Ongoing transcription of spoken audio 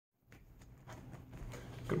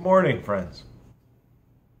Good morning, friends.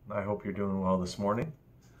 I hope you're doing well this morning.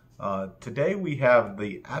 Today we have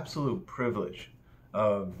the absolute privilege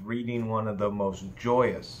of reading one of the most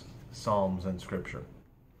joyous Psalms in Scripture.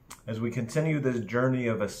 As we continue this journey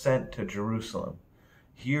of ascent to Jerusalem,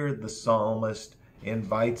 here the psalmist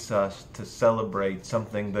invites us to celebrate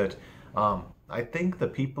something that I think the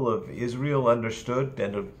people of Israel understood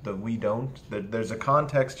and that we don't. There's a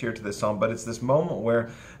context here to this psalm, but it's this moment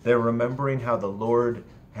where they're remembering how the Lord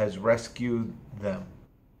has rescued them.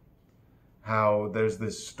 How there's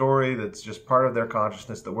this story that's just part of their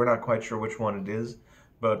consciousness that we're not quite sure which one it is,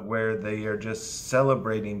 but where they are just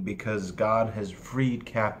celebrating because God has freed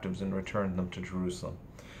captives and returned them to Jerusalem.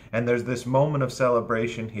 And there's this moment of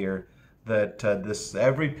celebration here that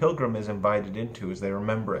every pilgrim is invited into as they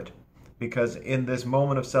remember it. Because in this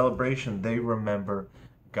moment of celebration, they remember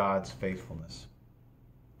God's faithfulness.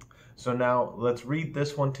 So now let's read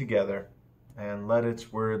this one together and let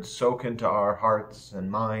its words soak into our hearts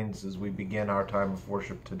and minds as we begin our time of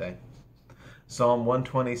worship today. Psalm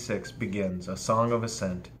 126 begins, a song of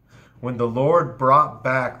ascent. When the Lord brought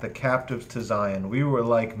back the captives to Zion, we were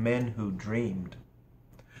like men who dreamed.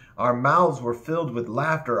 Our mouths were filled with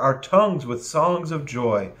laughter, our tongues with songs of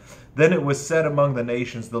joy. Then it was said among the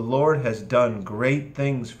nations, the Lord has done great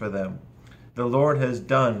things for them. The Lord has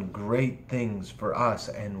done great things for us,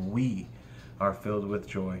 and we are filled with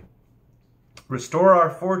joy. Restore our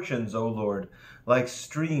fortunes, O Lord, like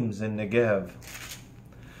streams in Negev.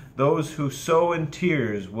 Those who sow in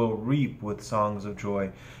tears will reap with songs of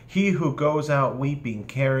joy. He who goes out weeping,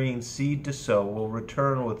 carrying seed to sow, will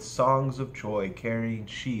return with songs of joy, carrying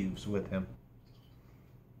sheaves with him.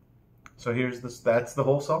 So that's the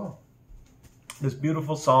whole psalm. This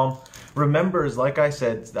beautiful psalm remembers, like I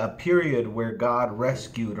said, a period where God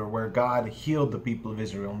rescued or where God healed the people of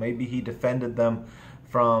Israel. Maybe he defended them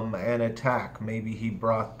from an attack. Maybe he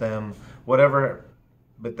brought them whatever.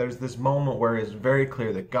 But there's this moment where it's very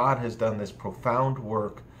clear that God has done this profound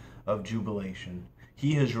work of jubilation.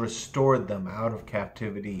 He has restored them out of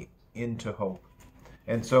captivity into hope.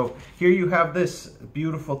 And so here you have this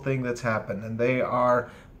beautiful thing that's happened, and they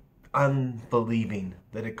are unbelieving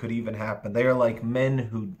that it could even happen. They are like men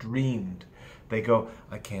who dreamed. They go,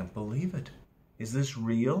 I can't believe it. Is this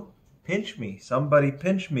real? Pinch me. Somebody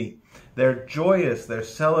pinch me. They're joyous. They're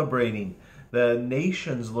celebrating. The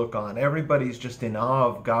nations look on. Everybody's just in awe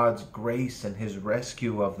of God's grace and his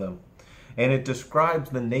rescue of them. And it describes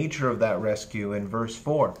the nature of that rescue in verse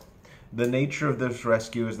 4. The nature of this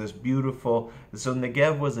rescue is this beautiful. So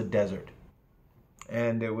Negev was a desert.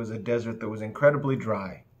 And it was a desert that was incredibly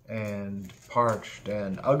dry and parched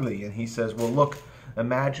and ugly. And he says, well, look,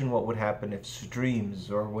 imagine what would happen if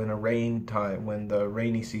streams, or when the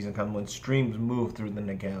rainy season comes, when streams move through the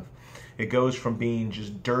Negev. It goes from being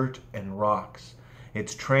just dirt and rocks.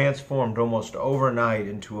 It's transformed almost overnight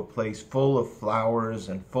into a place full of flowers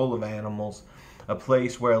and full of animals, a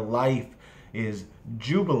place where life is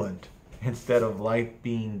jubilant instead of life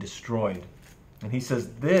being destroyed. And he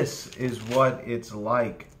says, this is what it's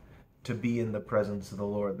like to be in the presence of the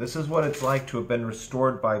Lord. This is what it's like to have been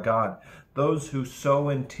restored by God. Those who sow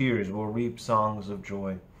in tears will reap songs of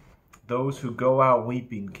joy. Those who go out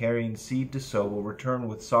weeping, carrying seed to sow, will return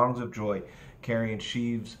with songs of joy, carrying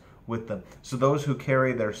sheaves with them. So those who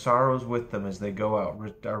carry their sorrows with them as they go out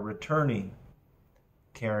are returning,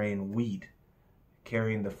 carrying wheat,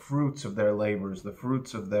 carrying the fruits of their labors, the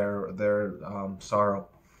fruits of their sorrow.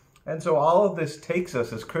 And so all of this takes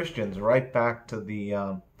us as Christians right back to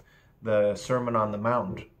the Sermon on the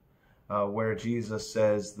Mount, where Jesus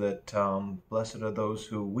says that blessed are those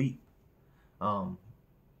who weep,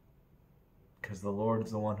 because the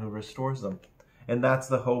Lord's the one who restores them. And that's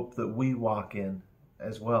the hope that we walk in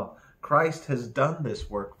as well. Christ has done this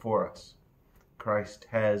work for us. Christ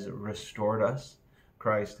has restored us.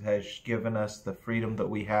 Christ has given us the freedom that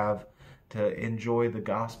we have to enjoy the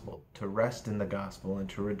gospel, to rest in the gospel, and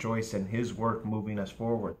to rejoice in his work moving us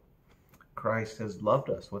forward. Christ has loved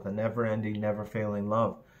us with a never-ending, never-failing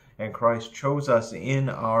love. And Christ chose us in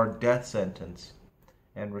our death sentence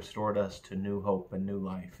and restored us to new hope and new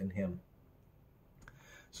life in him.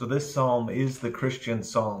 So this psalm is the Christian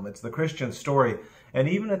psalm. It's the Christian story. And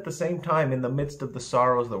even at the same time, in the midst of the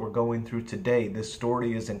sorrows that we're going through today, this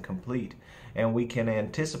story isn't complete. And we can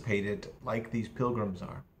anticipate it like these pilgrims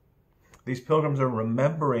are. These pilgrims are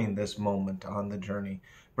remembering this moment on the journey.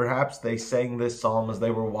 Perhaps they sang this psalm as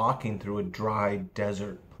they were walking through a dry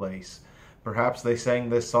desert place. Perhaps they sang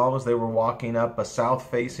this psalm as they were walking up a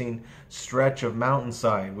south-facing stretch of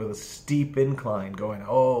mountainside with a steep incline going,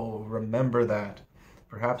 oh, remember that.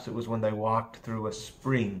 Perhaps it was when they walked through a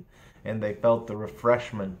spring and they felt the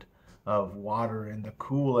refreshment of water and the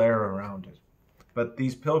cool air around it. But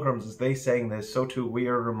these pilgrims, as they sang this, so too we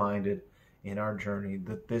are reminded in our journey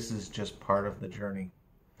that this is just part of the journey.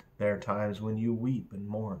 There are times when you weep and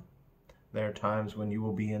mourn. There are times when you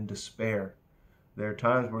will be in despair. There are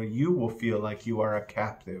times where you will feel like you are a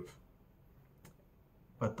captive.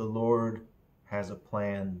 But the Lord has a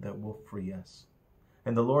plan that will free us.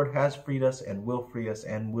 And the Lord has freed us and will free us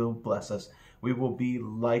and will bless us. We will be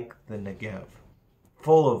like the Negev,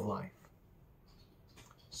 full of life.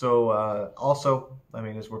 So also,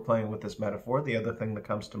 as we're playing with this metaphor, the other thing that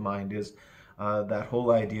comes to mind is that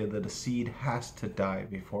whole idea that a seed has to die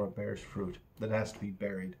before it bears fruit, that has to be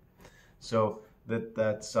buried. So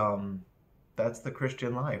that's the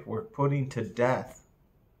Christian life. We're putting to death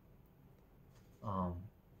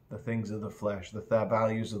the things of the flesh, the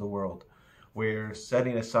values of the world. We're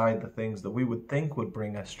setting aside the things that we would think would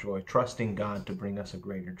bring us joy, trusting God to bring us a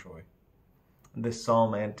greater joy. And this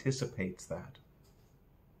psalm anticipates that.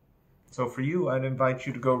 So for you, I'd invite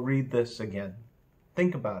you to go read this again.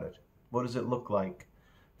 Think about it. What does it look like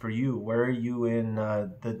for you? Where are you in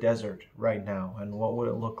the desert right now? And what would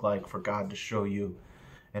it look like for God to show you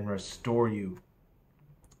and restore you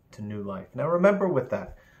to new life? Now remember with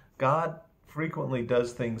that, God frequently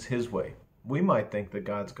does things his way. We might think that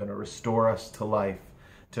God's going to restore us to life,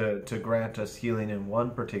 to grant us healing in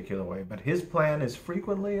one particular way, but his plan is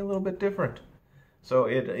frequently a little bit different. So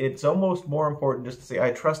it's almost more important just to say,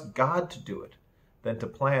 I trust God to do it, than to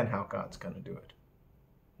plan how God's going to do it.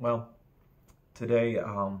 Well, today,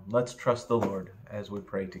 let's trust the Lord as we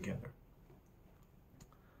pray together.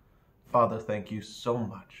 Father, thank you so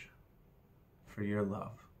much for your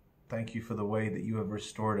love. Thank you for the way that you have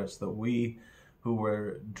restored us, that we who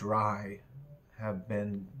were dry have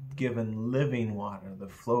been given living water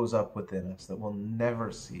that flows up within us, that will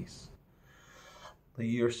never cease. That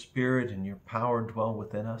your spirit and your power dwell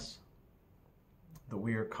within us, that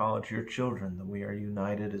we are called your children, that we are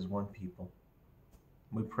united as one people.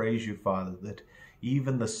 We praise you, Father, that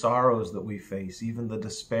even the sorrows that we face, even the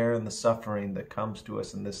despair and the suffering that comes to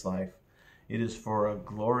us in this life, it is for a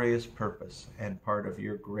glorious purpose and part of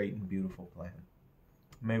your great and beautiful plan.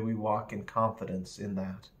 May we walk in confidence in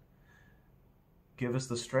that. Give us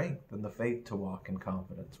the strength and the faith to walk in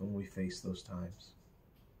confidence when we face those times.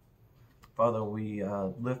 Father, we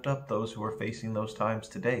lift up those who are facing those times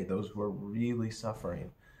today, those who are really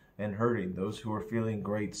suffering and hurting, those who are feeling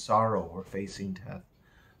great sorrow or facing death,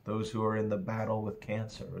 those who are in the battle with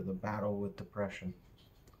cancer or the battle with depression.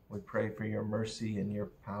 We pray for your mercy and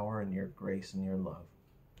your power and your grace and your love.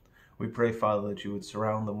 We pray, Father, that you would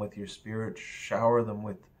surround them with your spirit, shower them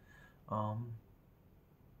with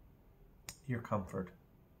your comfort.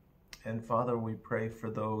 And Father, we pray for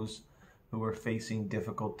those who are facing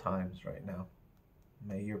difficult times right now.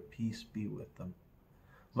 May your peace be with them.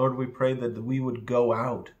 Lord, we pray that we would go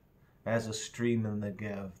out as a stream in the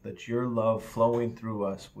Negev, that your love flowing through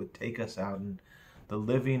us would take us out, and the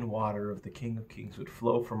living water of the King of Kings would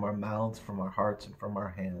flow from our mouths, from our hearts, and from our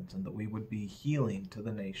hands, and that we would be healing to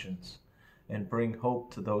the nations and bring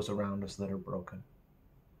hope to those around us that are broken.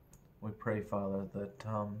 We pray, Father, that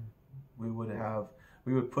we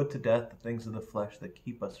would put to death the things of the flesh that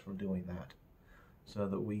keep us from doing that, so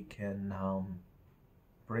that we can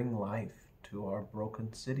bring life to our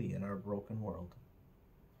broken city and our broken world.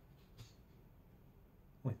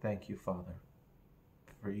 We thank you, Father,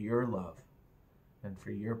 for your love and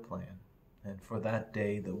for your plan and for that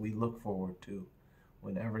day that we look forward to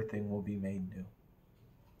when everything will be made new.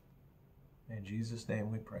 In Jesus'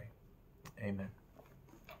 name we pray. Amen.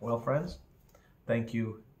 Well, friends, thank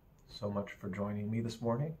you so much for joining me this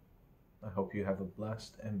morning. I hope you have a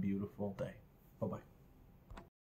blessed and beautiful day. Bye-bye.